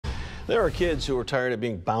There are kids who are tired of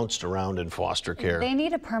being bounced around in foster care. They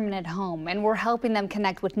need a permanent home, and we're helping them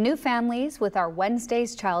connect with new families with our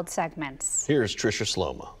Wednesday's Child segments. Here's Tricia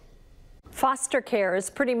Sloma. Foster care is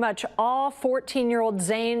pretty much all 14-year-old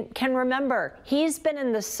Zayne can remember. He's been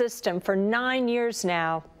in the system for 9 years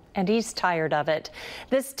now, and he's tired of it.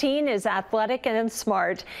 This teen is athletic and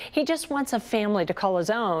smart. He just wants a family to call his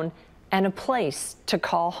own and a place to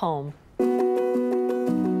call home.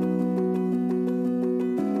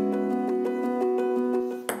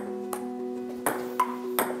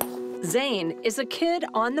 Zayne is a kid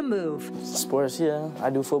on the move. Sports, yeah. I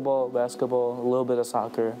do football, basketball, a little bit of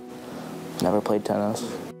soccer. Never played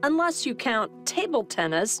tennis. Unless you count table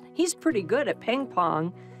tennis, he's pretty good at ping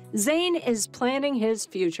pong. Zayne is planning his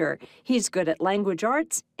future. He's good at language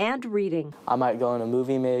arts and reading. I might go into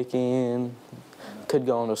movie making, could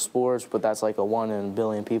go into sports, but that's like a 1 in a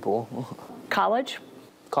billion people. College?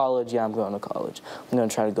 College, yeah, I'm going to college. I'm going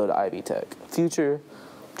to try to go to Ivy Tech. Future,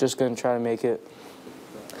 just going to try to make it.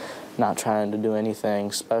 Not trying to do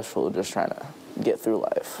anything special, just trying to get through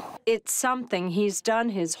life. It's something he's done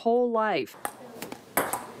his whole life.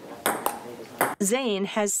 Zayne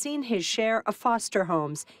has seen his share of foster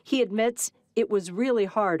homes. He admits it was really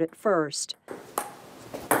hard at first.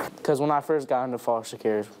 Because when I first got into foster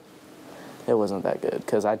care, it wasn't that good.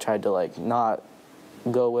 Because I tried to not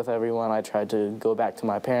go with everyone. I tried to go back to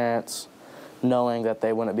my parents, knowing that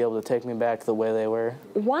they wouldn't be able to take me back the way they were.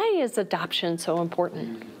 Why is adoption so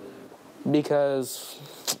important? Because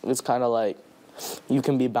it's kind of like you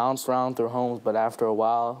can be bounced around through homes, but after a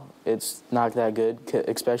while, it's not that good,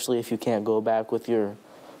 especially if you can't go back with your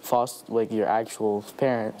your actual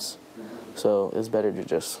parents. So it's better to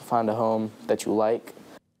just find a home that you like.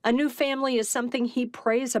 A new family is something he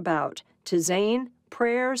prays about. To Zayne,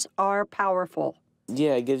 prayers are powerful.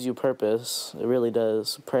 Yeah, it gives you purpose. It really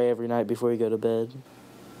does. Pray every night before you go to bed.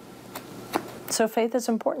 So faith is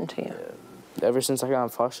important to you? Yeah. Ever since I got in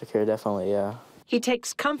foster care, definitely, yeah. He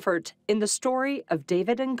takes comfort in the story of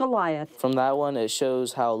David and Goliath. From that one, it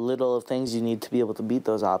shows how little of things you need to be able to beat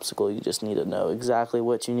those obstacles. You just need to know exactly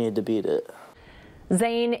what you need to beat it.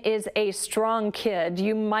 Zayne is a strong kid.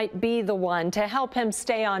 You might be the one to help him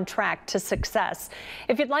stay on track to success.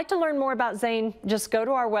 If you'd like to learn more about Zayne, just go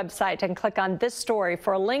to our website and click on this story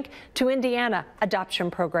for a link to Indiana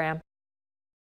Adoption Program.